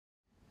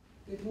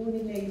Good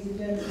morning, ladies and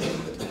gentlemen,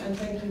 and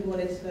thank you,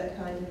 Wallace, for that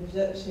kind of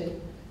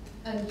introduction.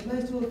 And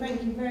most of all,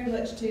 thank you very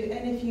much to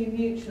NFU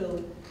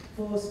Mutual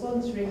for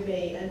sponsoring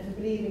me and for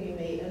believing in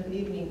me and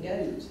believing in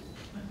goat.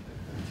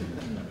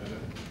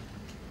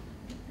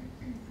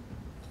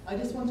 I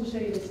just want to show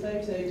you this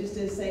photo just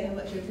to say how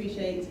much I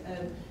appreciate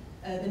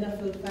the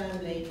Nuffield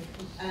family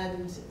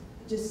and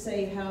just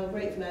say how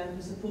grateful I am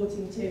for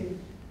supporting Tim,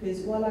 because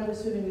while I was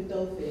swimming with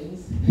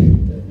dolphins,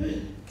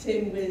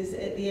 Tim was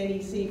at the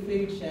NEC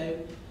food show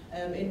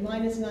in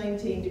minus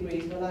 19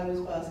 degrees while I was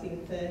basking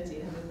in 30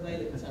 and having a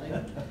whale at the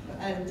time.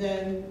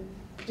 And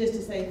just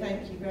to say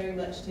thank you very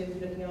much, Tim, for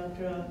looking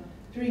after our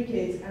 3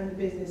 kids and the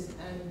business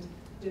and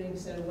doing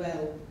so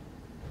well.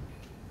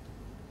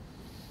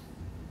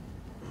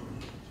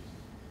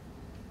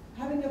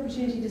 Having the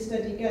opportunity to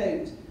study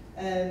goat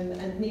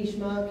and niche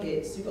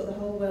markets, you've got the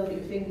whole world at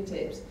your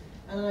fingertips.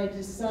 And I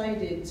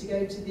decided to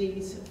go to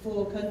these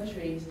 4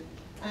 countries,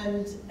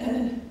 and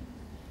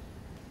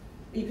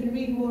you can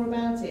read more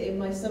about it in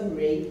my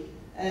summary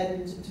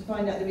and to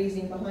find out the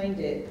reasoning behind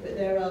it, but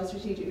there are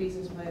strategic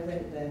reasons why I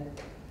went there.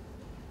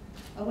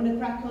 I want to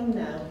crack on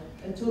now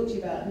and talk to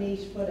you about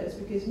niche products,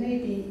 because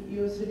maybe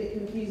you're sort of a bit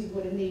confused with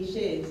what a niche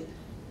is.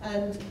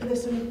 And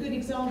there's some good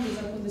examples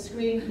up on the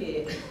screen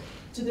here.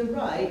 To the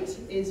right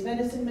is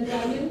venison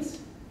medallions,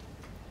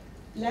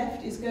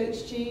 left is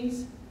goat's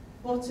cheese,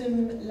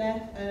 bottom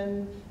left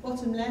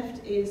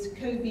is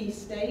Kobe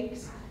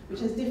steaks, which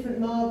has different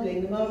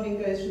marbling. The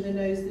marbling goes from the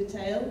nose to the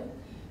tail.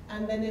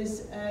 And then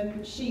there's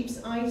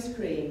sheep's ice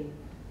cream.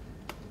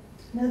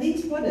 Now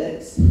these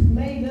products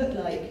may look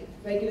like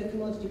regular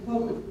commodity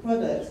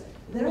products,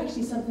 but they're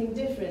actually something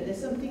different. They're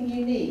something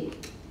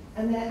unique,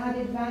 and they're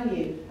added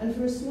value. And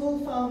for a small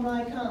farm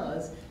like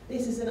ours,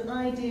 this is an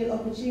ideal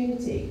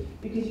opportunity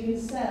because you can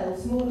sell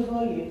smaller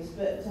volumes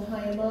but to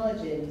higher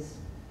margins.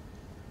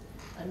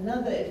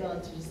 Another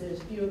advantage is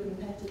there's fewer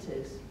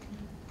competitors.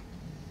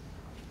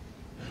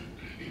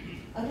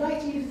 I'd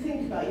like you to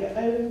think about your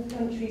own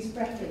country's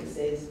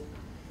preferences.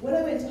 When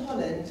I went to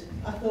Holland,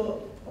 I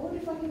thought, I wonder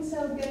if I can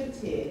sell goats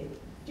here.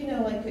 Do you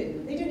know I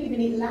couldn't? They don't even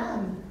eat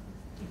lamb.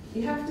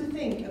 You have to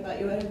think about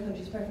your own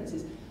country's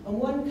preferences. And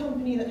one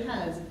company that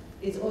has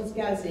is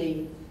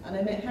Ozgazi, and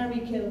I met Harry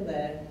Kill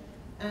there.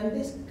 And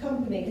this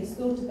company has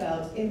thought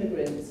about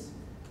immigrants.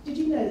 Did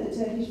you know that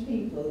Turkish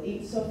people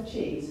eat soft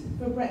cheese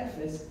for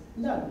breakfast,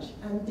 lunch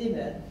and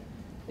dinner?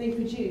 They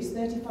produce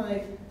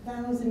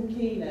 35,000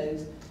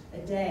 kilos a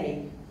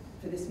day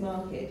for this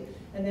market.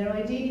 And they're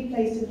ideally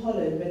placed in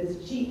Holland, where there's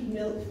a cheap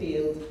milk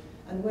field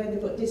and where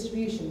they've got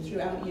distribution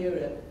throughout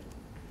Europe.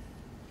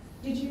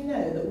 Did you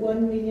know that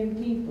 1 million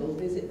people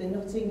visit the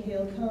Notting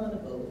Hill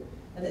Carnival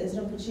and that there's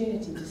an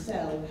opportunity to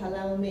sell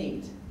halal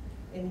meat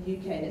in the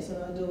UK, and it's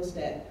on our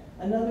doorstep?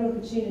 Another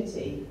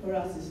opportunity for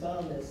us as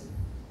farmers.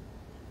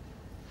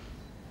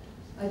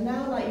 I'd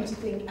now like you to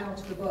think out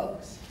of the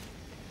box.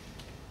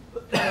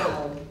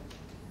 Halal.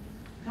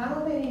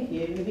 How many of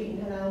you have eaten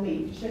halal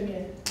meat? Show me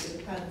with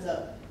your hands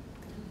up.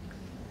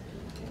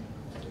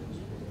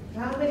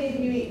 How many of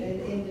you eaten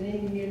in an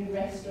Indian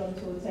restaurant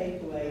or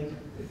takeaway?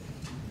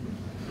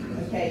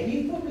 Okay,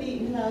 you've probably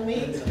eaten halal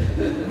meat.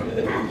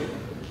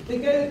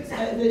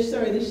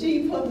 The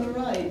sheep on the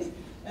right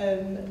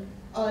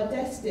are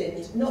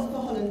destined, not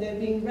for Holland, they're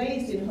being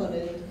raised in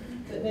Holland,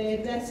 but they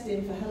are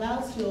destined for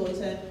halal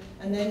slaughter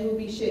and then will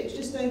be shipped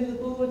just over the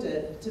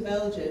border to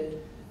Belgium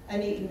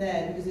and eaten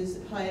there because there's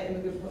a higher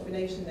immigrant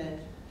population there.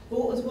 But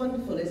what was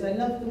wonderful is I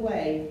love the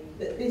way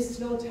that this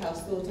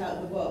slaughterhouse thought out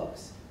of the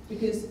box,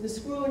 because the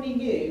scrawny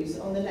ewes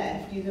on the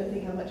left, you don't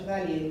think how much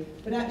value,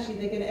 but actually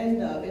they're going to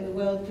end up in the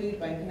World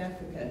Food Bank in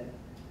Africa.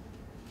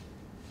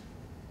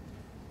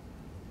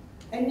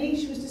 A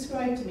niche was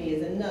described to me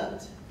as a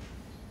nut.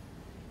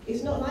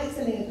 It's not like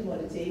selling a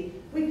commodity.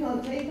 We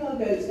can't take our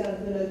goats down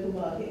to the local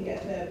market and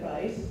get a fair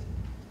price.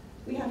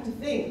 We have to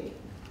think.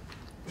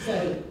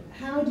 So,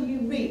 how do you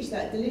reach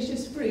that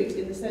delicious fruit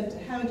in the centre?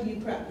 How do you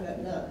crack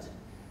that nut?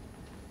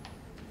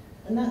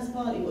 And that's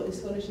partly what this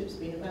scholarship's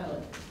been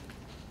about.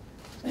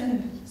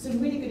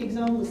 Some really good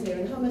examples here,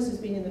 and hummus has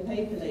been in the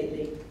paper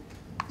lately.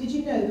 Did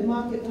you know the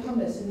market for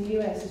hummus in the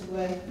US is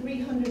worth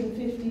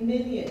 350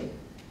 million?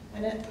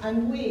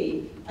 And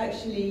we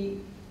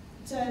actually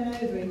turn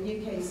over in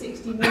the UK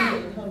 60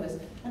 million in hummus.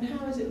 And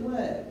how has it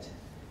worked?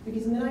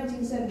 Because in the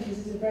 1970s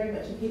this is very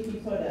much a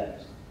hippie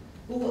product.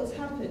 But what's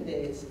happened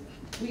is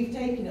we've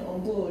taken it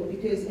on board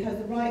because it has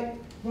the right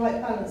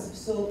balance of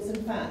salts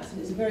and fats,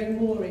 and it's a very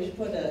Moorish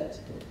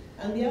product.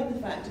 And the other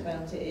fact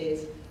about it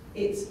is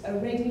it's a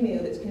ready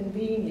meal that's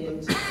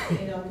convenient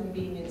in our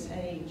convenience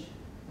age.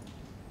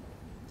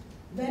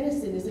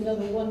 Venison is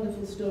another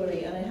wonderful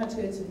story, and I had to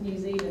go to New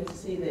Zealand to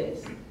see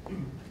this.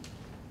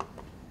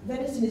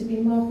 Venison has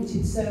been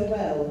marketed so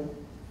well,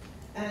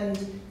 and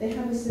they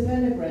have a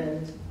Savannah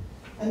brand,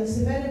 and the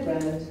Savannah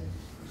brand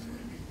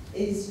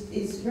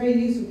is very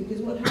useful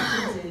because what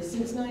happens is,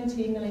 since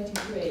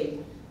 1993,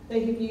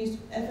 they have used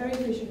a very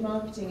efficient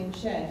marketing and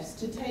chefs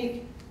to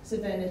take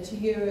Savannah to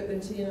Europe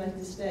and to the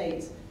United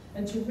States,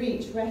 and to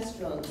reach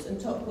restaurants and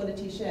top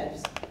quality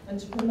chefs and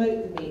to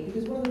promote the meat,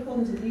 because one of the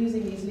problems of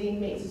using these lean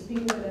meats is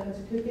people don't know how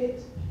to cook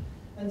it,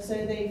 and so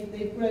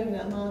they've grown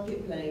that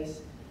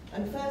marketplace.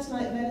 And First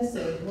Night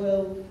Venison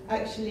will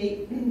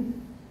actually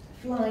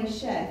fly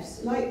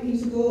chefs like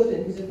Peter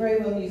Gordon, who's a very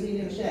well New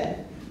Zealand chef,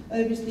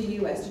 over to the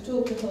US to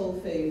talk to Whole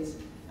Foods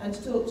and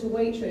to talk to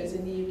Waitrose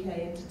in the UK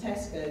and to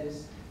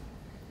Tesco's,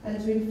 and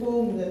to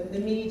inform the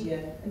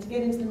media and to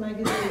get into the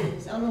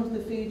magazines and onto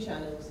the food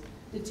channels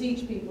to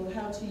teach people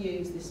how to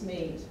use this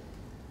meat.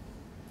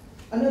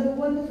 Another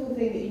wonderful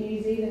thing that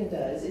New Zealand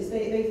does is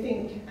they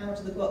think out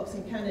of the box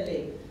in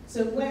cannily.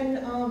 So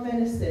when our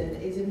venison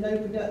is in low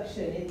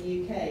production in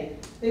the UK,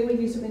 they will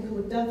use something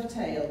called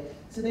dovetail.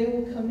 So they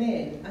will come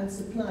in and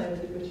supply where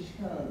the British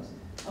can't.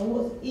 And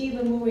what's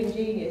even more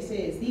ingenious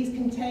is these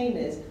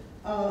containers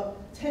are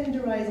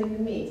tenderising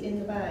the meat in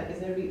the bag as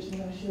they're reaching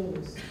our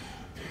shores.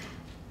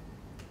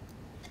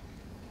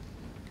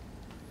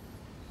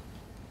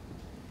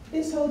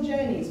 This whole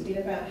journey has been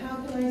about how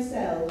can I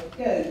sell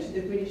goat to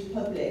the British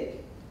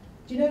public.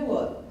 Do you know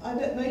what? I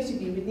bet most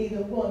of you would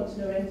neither want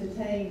nor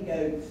entertain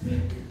goat.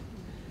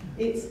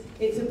 It's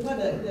a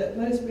product that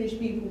most British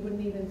people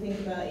wouldn't even think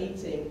about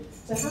eating.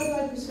 So how do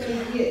I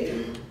persuade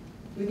you,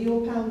 with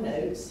your pound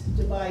notes,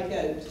 to buy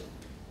goat?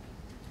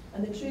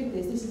 And the truth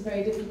is, this is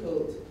very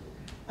difficult.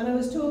 And I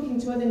was talking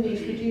to other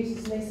niche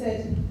producers and they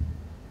said,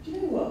 do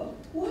you know what?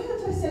 Why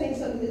aren't I selling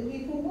something that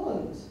people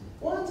want?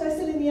 Why aren't I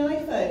selling the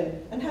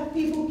iPhone and have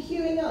people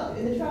queuing up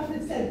in the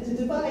Trafford Centre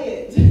to buy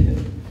it?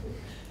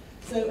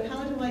 So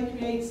how do I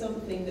create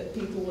something that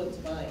people want to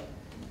buy?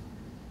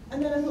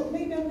 And then I thought,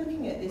 maybe I'm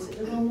looking at this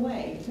the wrong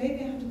way.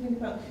 Maybe I have to think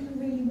about who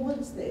really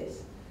wants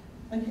this.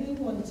 And who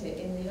wants it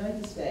in the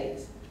United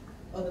States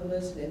are the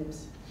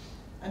Muslims.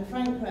 And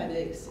Frank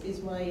Craddock's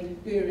is my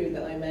guru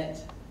that I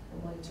met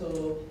on my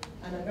tour.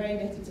 And I'm very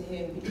indebted to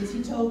him because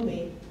he told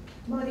me,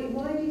 Marnie,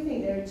 why do you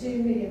think there are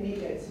 2 million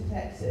meat goats in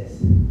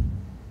Texas?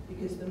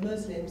 Because the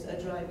Muslims are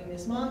driving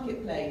this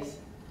marketplace.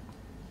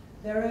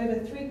 There are over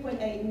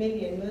 3.8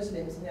 million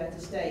Muslims in the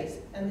United States,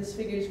 and this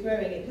figure is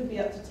growing. It could be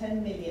up to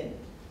 10 million.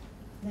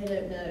 They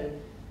don't know.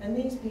 And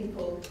these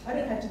people, I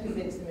don't have to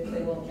convince them if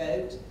they want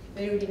goat.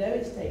 They already know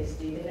it's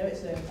tasty, they know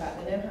it's low in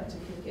fat, they know how to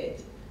cook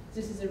it.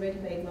 This is a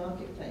ready-made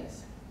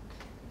marketplace.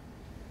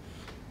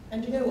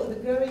 And you know what? The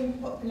growing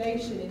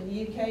population in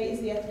the UK is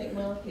the ethnic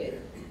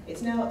market.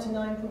 It's now up to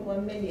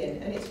 9.1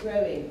 million, and it's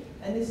growing.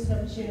 And this is an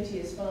opportunity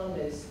as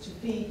farmers to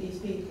feed these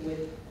people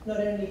with not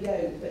only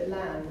goat, but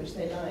lamb, which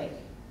they like.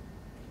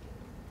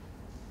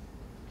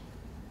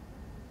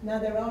 Now,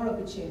 there are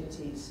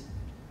opportunities.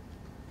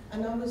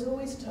 And I was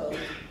always told,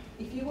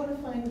 if you want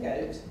to find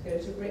goat, go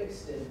to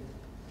Brixton.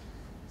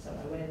 So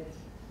I went.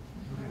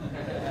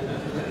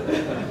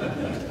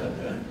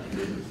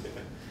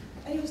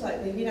 And it was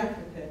like being in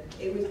Africa.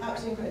 It was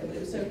absolutely incredible. It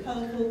was so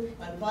colourful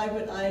and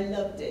vibrant. I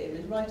loved it. It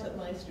was right up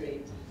my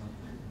street.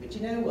 But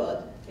you know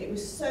what? It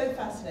was so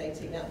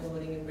fascinating that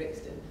morning in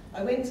Brixton.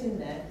 I went in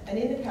there, and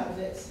in the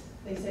cabinets,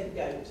 they said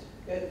goat,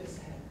 goat for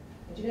sale.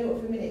 And do you know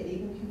what? For a minute, it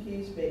even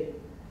confused me.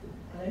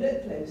 And I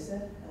looked closer,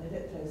 and I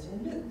looked closer,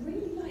 and it looked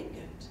really like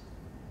goat.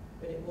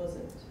 But it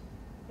wasn't.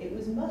 It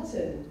was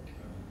mutton.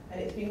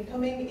 And it's been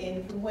coming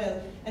in from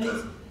Wales. And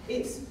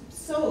it's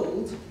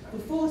sold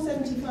for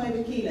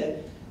 $4.75 a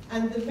kilo.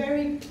 And the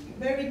very,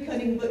 very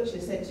cunning butcher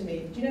said to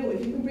me, do you know what,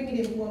 if you can bring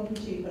it in for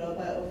 £1 cheaper, I'll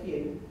buy it off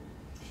you.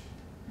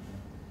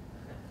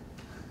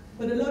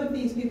 But a lot of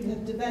these people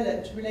have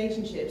developed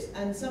relationships,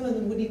 and some of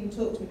them would even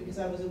talk to me because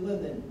I was a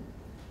woman.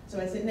 So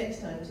I said, next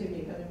time, Tim,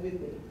 you're coming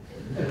with me.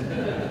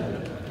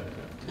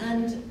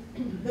 And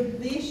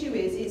the issue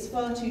is, it's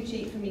far too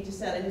cheap for me to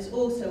sell, and it's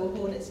also a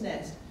hornet's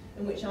nest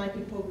in which I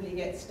could probably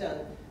get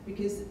stung.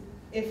 Because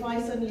if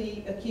I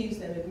suddenly accuse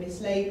them of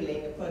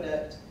mislabeling a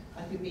product,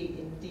 I could be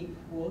in deep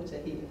water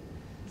here.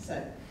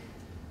 So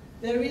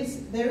there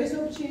is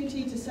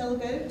opportunity to sell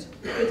goat,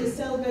 but to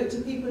sell goat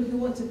to people who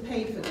want to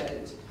pay for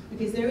goat,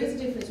 because there is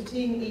a difference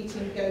between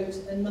eating goat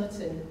and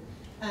mutton,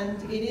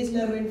 and it is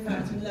lower in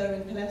fat and lower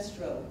in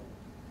cholesterol.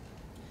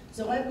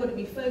 So I've got to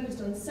be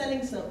focused on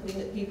selling something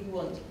that people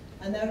want,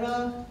 and there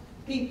are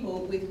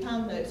people with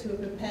pound notes who are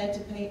prepared to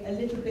pay a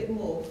little bit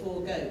more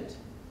for goat.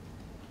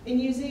 In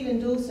New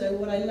Zealand also,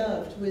 what I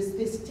loved was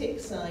this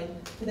tick sign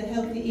for the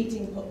healthy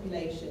eating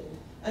population.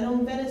 And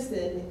on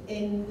venison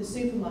in the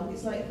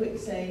supermarkets, like Quick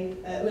Save,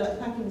 like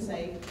Pack and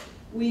Save,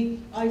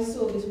 I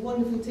saw this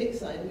wonderful tick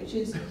sign, which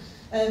is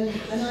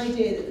an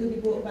idea that could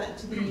be brought back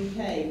to the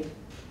UK.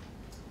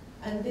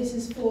 And this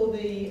is for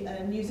the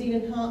New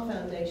Zealand Heart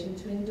Foundation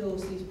to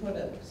endorse these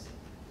products.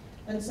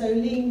 And so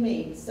lean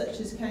meats, such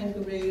as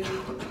kangaroo,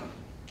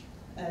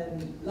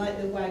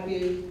 like the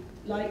Wagyu,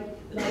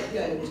 like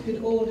goat,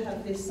 could all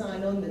have this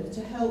sign on them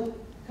to help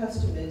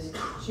customers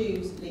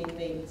choose lean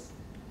meats.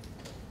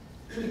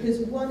 Because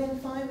 1 in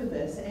 5 of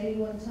us at any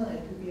one time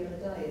could be on a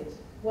diet.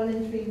 1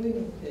 in 3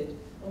 women could,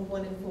 and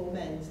 1 in 4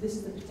 men. So this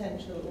is the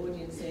potential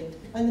audience in.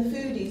 And the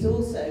foodies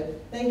also,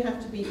 they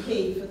have to be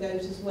key for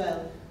goat as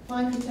well.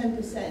 5 to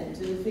 10% of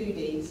the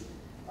foodies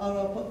are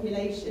our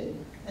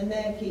population. and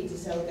they're key to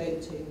sell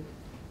goat to.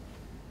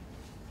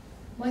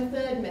 My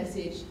third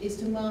message is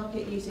to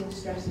market using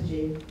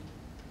strategy.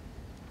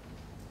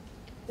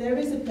 There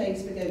is a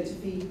place for goat to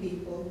feed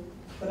people,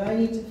 but I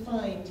need to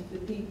find the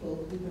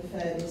people who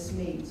prefer this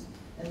meat,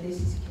 and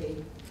this is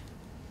key.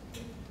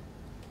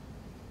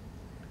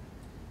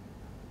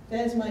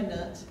 There's my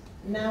nut.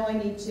 Now I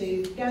need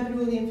to gather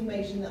all the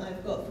information that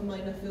I've got from my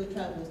Nuffield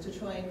travels to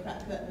try and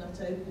crack that nut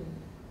open.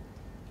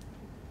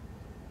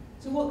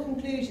 So what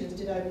conclusions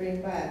did I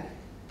bring back?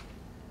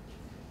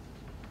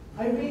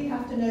 I really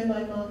have to know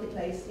my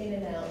marketplace in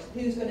and out,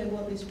 who's going to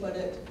want this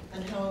product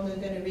and how am I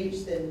going to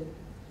reach them.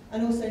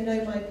 And also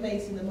know my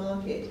place in the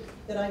market,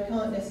 that I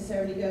can't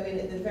necessarily go in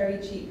at the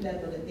very cheap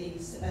level at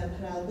these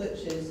halal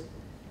butchers.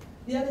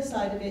 The other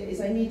side of it is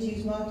I need to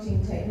use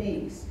marketing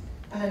techniques.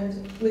 And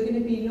we're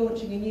going to be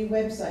launching a new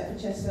website for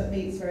Chestnut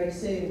Meats very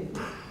soon.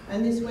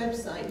 And this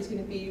website is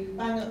going to be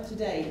bang up to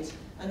date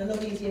and a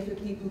lot easier for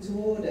people to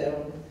order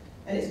on.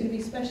 And it's going to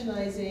be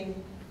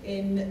specialising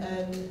in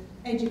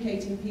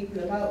educating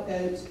people about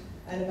goat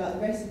and about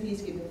the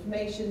recipes, give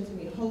information, to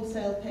be a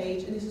wholesale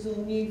page, and this is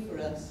all new for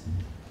us.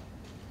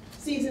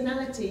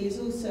 Seasonality is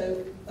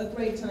also a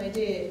great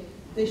idea.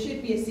 There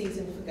should be a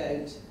season for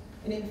goat.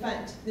 And in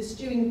fact, the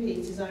stewing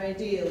pieces are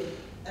ideal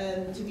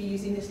to be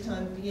using this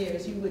time of year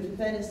as you would for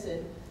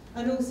venison.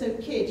 And also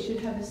kid should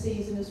have a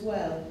season as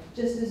well,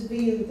 just as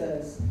veal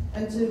does.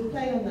 And to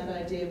play on that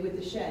idea with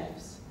the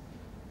chefs.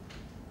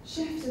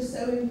 Chefs are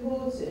so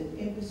important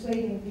in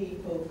persuading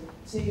people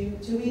to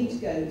eat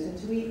goat and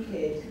to eat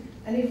kid.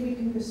 And if we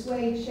can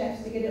persuade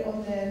chefs to get it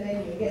on their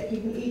menu and get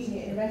people eating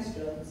it in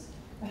restaurants,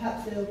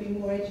 perhaps they'll be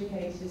more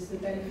educated as to the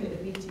benefit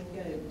of eating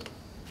goat.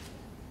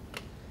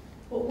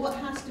 But what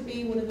has to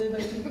be one of the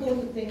most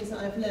important things that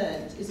I've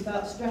learned is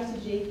about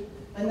strategy,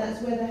 and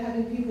that's whether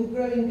having people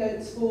growing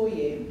goats for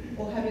you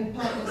or having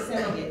partners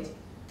selling it.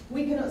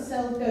 We cannot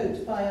sell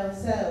goat by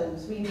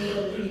ourselves. We need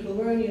other people.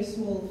 We're only a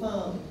small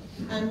farm.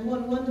 And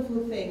one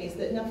wonderful thing is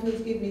that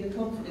Nuffield's given me the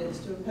confidence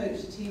to approach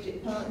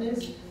strategic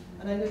partners,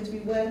 and I'm going to be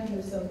working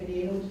with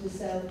somebody in order to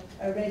sell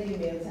a ready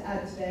meal to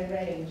add to their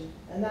range,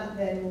 and that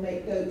then will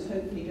make goats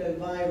hopefully go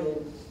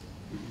viral.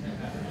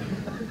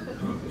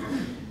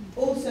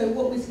 Also,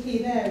 what was key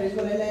there is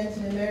what I learnt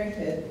in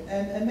America.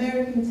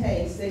 American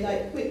tastes, they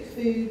like quick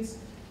food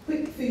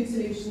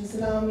solutions,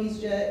 salamis,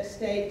 jerks,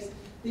 steaks.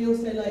 They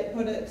also like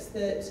products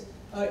that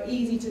are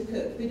easy to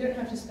cook. They don't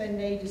have to spend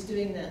ages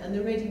doing that, and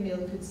the ready meal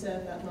could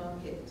serve that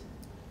market.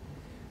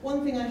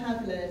 One thing I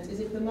have learnt is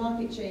if the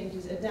market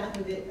changes, adapt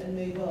with it and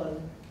move on.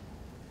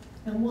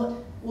 And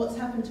what's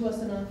happened to us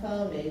on our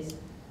farm is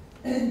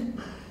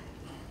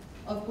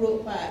I've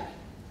brought back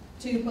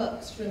 2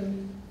 bucks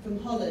from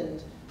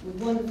Holland with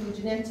wonderful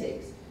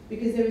genetics,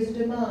 because there is a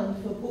demand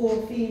for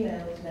boar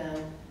females now,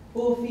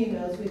 boar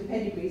females with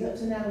pedigrees. Up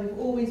to now we've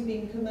always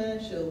been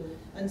commercial,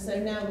 and so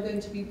now we're going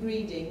to be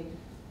breeding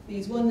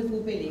these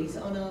wonderful billies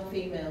on our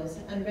females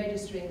and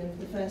registering them for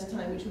the first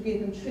time, which will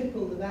give them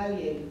triple the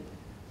value.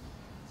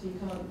 So you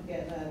can't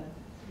forget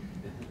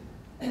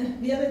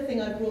that. The other thing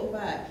I brought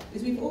back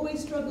is we've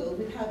always struggled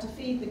with how to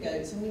feed the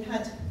goats, and we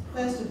had,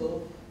 first of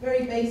all,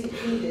 very basic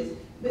feeders,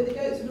 but the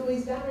goats would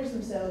always damage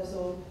themselves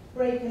or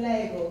break a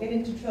leg or get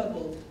into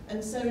trouble.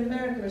 And so in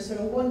America, I saw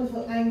a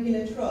wonderful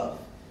angular trough,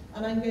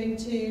 and I'm going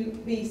to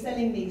be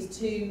selling these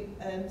to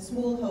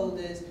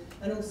smallholders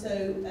and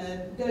also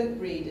goat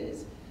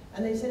breeders.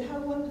 And they said, how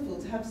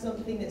wonderful to have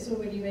something that's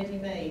already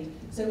ready-made.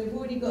 So we've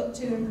already got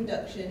 2 in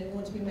production and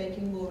want to be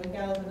making more and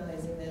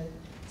galvanising them.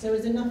 So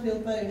as a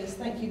Nuffield bonus,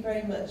 thank you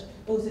very much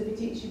also for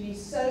teaching me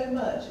so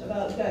much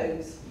about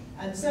goats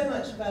and so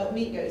much about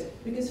meat goats,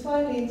 because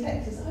finally in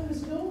Texas I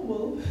was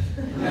normal.